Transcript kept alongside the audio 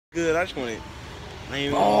Good, I just want it. I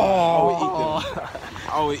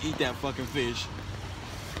would eat that fucking fish.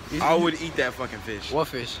 I would eat that fucking fish. What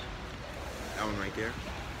fish? That one right there.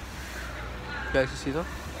 You guys see them?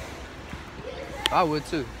 I would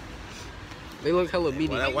too. They look hella meaty.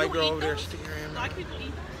 Well, that white girl over there sticking her in. I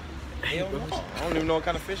don't even know what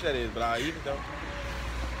kind of fish that is, but I'll eat it though.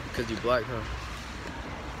 Cause you black, huh?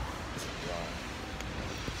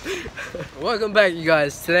 Welcome back, you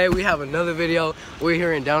guys. Today we have another video. We're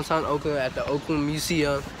here in downtown Oakland at the Oakland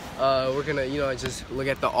Museum. We're gonna, just look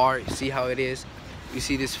at the art, see how it is. You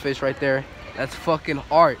see this fish right there? That's fucking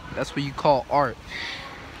art. That's what you call art.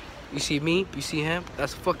 You see me? You see him?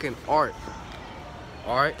 That's fucking art.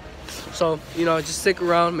 Alright? So, just stick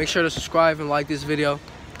around. Make sure to subscribe and like this video.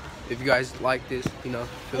 If you guys like this, feel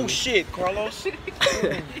Oh me? shit, Carlos.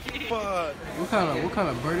 Fuck. What kind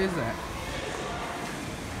of bird is that?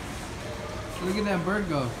 Look at that bird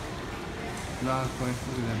go. Nah, it's funny.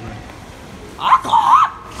 Look at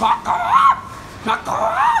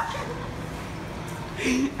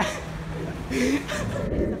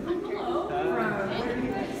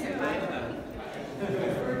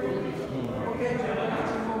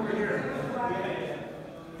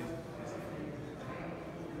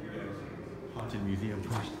Haunted museum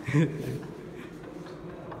first.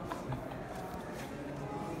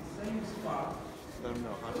 Let them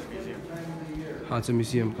know, haunted museum. Haunted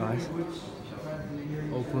Museum, guys.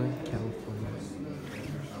 Oakland, California.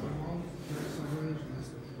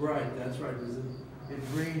 Right, that's right. It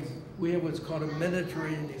rains. We have what's called a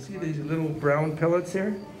Mediterranean. You see these little brown pellets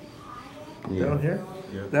here? Yeah. Down here?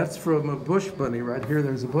 Yeah. That's from a bush bunny right here.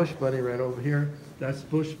 There's a bush bunny right over here. That's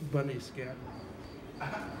bush bunny scat.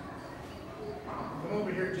 Come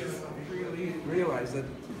over here, Jim. You realize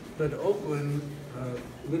that Oakland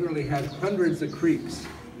literally had hundreds of creeks.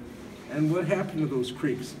 And what happened to those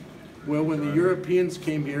creeks? Well, when the Europeans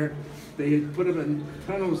came here, they had put them in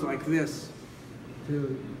tunnels like this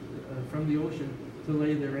from the ocean to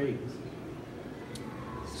lay their eggs.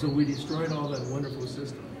 So we destroyed all that wonderful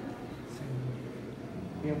system.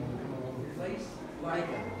 Place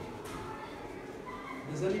lichen.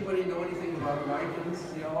 Does anybody know anything about lichens?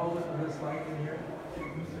 See all of this lichen here?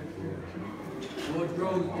 Well, it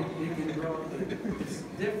grows, it can grow. It's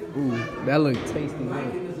different. Ooh, that look tasty.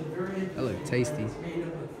 Lichen is a very That look tasty. It's made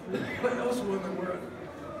up of what else will in the world?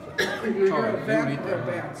 You're a vampire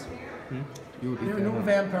bats. There are no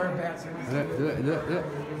vampire bats.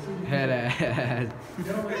 Head ass.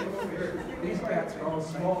 These bats are all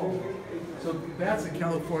small. So bats in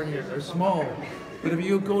California are small. But if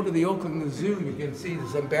you go to the Oakland Zoo, you can see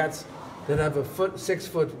some bats that have a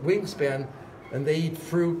 6-foot wingspan, and they eat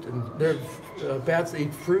fruit. And they're bats that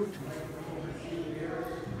eat fruit.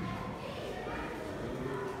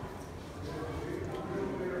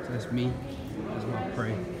 That's me. That's my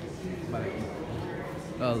prey.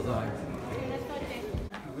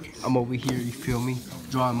 I'm over here, you feel me?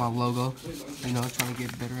 Drawing my logo. Trying to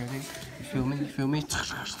get better at it. You feel me? You feel me? You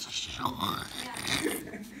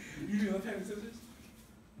know what type of scissors?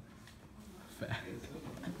 Fat.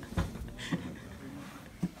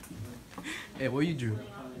 Hey, what you drew?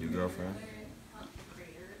 Your girlfriend.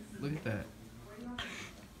 Look at that.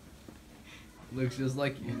 Looks just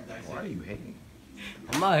like you. Why are you hating?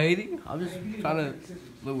 I'm not hating. I'm just trying to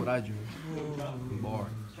look what I drew. Bar.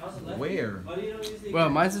 Where? Well,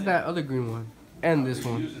 mine's is that other green one. And this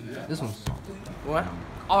one. This one's. What?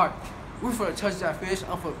 Alright. We're finna touch that fish.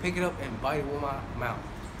 I'm finna pick it up and bite it with my mouth.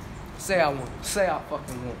 Say I want. Say I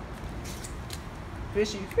fucking want.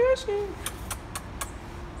 Fishy, fishy.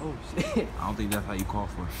 Oh shit. I don't think that's how you call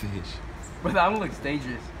for a fish. But that one looks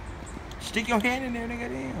dangerous. Stick your hand in there, nigga.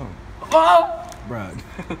 Damn. Oh! Bruh.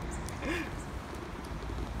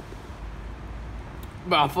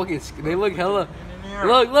 Bro, I'm fucking scared. They look hella.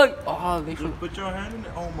 Look. Oh, they Just put your hand in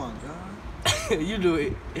there. Oh my god. You do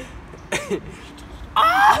it.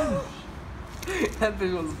 Ah! That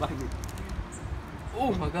fish was like it.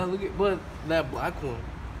 Oh my god, look at that black one.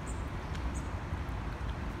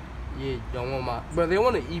 Yeah, don't want my. But they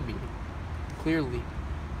want to eat me. Clearly.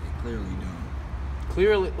 They clearly don't.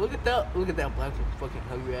 Clearly, look at that black one. Fucking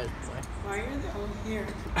hungry ass black. Why are they all here?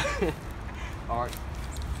 Alright.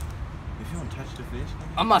 If you don't touch the fish,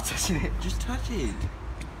 nigga, I'm not touching it. just touch it.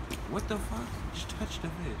 What the fuck? Just touch the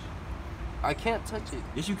fish. I can't touch it.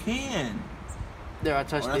 Yes, you can. There, I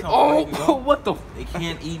touched that's it. how far you Oh, can go. what the? They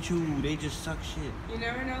can't eat you. They just suck shit. You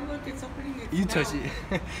never know. Look, it's opening its You mouth. touch it.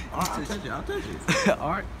 I'll touch it. I'll touch it.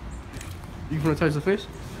 Alright. You gonna touch the fish?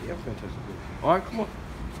 Yeah, I'm gonna touch the fish. Alright, come on.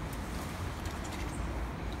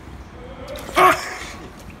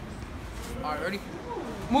 Alright, ready?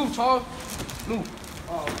 Move, Charles. Move.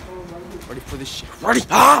 Ready for this shit. Ready?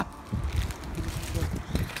 Ah!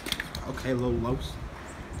 Okay, little Los.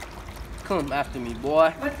 Come after me,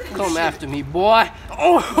 boy. Come after me, boy.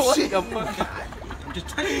 Oh, what the fuck? I'm just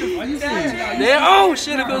touching the Oh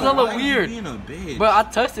shit, it feels hella weird. Being a bitch. But I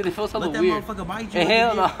touched it, it feels hella let weird. That motherfucker bite you. And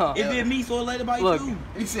hell no. It bit me, so let it bite Look. you.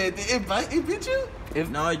 He said it bit you?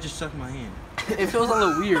 No, it just sucked my hand. It feels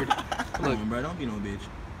hella weird. Come on, bro, don't be no bitch.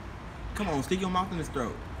 Come on, stick your mouth in his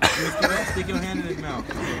throat. Stick your hand in his mouth.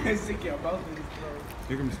 Stick your mouth in his throat.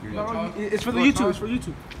 Stick him in No, it's for the YouTube. It's for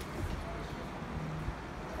YouTube.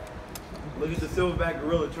 Look at the silverback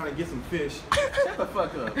gorilla trying to get some fish. Shut the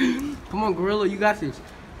fuck up. Come on, gorilla, you got this.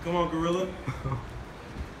 Come on, gorilla.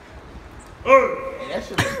 Hey, that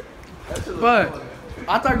shit look But fun.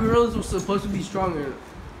 I thought gorillas were supposed to be stronger,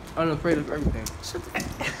 unafraid of everything.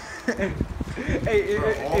 Hey,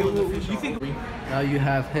 you think Now you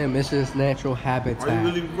have him. It's his natural habitat. Are you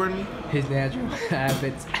really recording me? His natural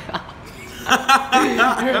habitat.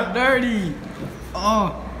 You're dirty.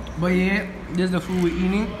 Oh, but yeah, this is the food we're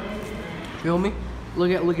eating. Feel me?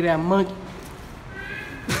 Look at that monkey.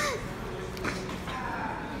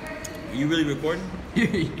 Are you really recording?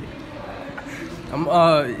 You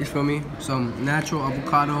feel me? Some natural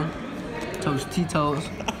avocado, Tostitos,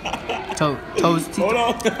 Tostitos. Hold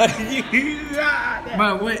on.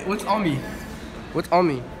 But wait, what's on me? What's on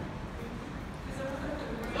me?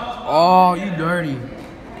 Oh, you dirty.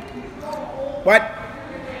 What?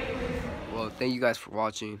 Well, thank you guys for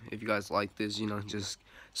watching. If you guys like this, you know, just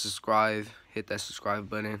subscribe, hit that subscribe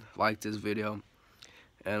button, like this video,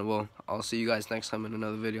 and well, I'll see you guys next time in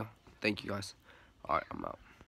another video. Thank you guys. All right, I'm out.